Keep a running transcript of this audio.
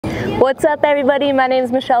What's up everybody, my name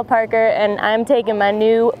is Michelle Parker and I'm taking my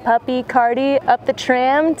new puppy Cardi up the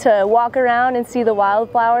tram to walk around and see the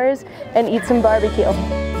wildflowers and eat some barbecue.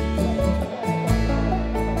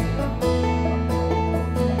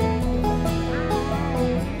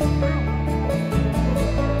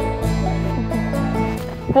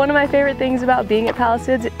 One of my favorite things about being at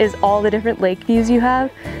Palisades is all the different lake views you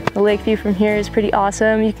have. The lake view from here is pretty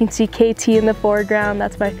awesome. You can see KT in the foreground.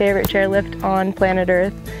 That's my favorite chairlift on planet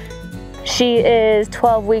Earth. She is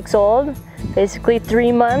 12 weeks old, basically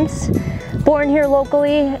 3 months, born here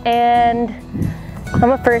locally, and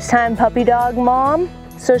I'm a first-time puppy dog mom,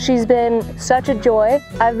 so she's been such a joy.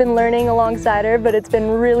 I've been learning alongside her, but it's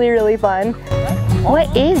been really, really fun.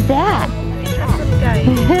 What is that?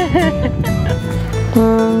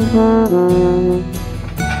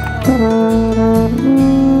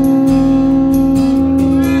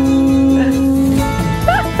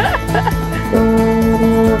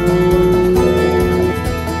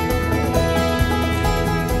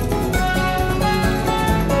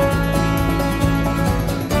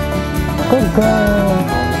 Good girl.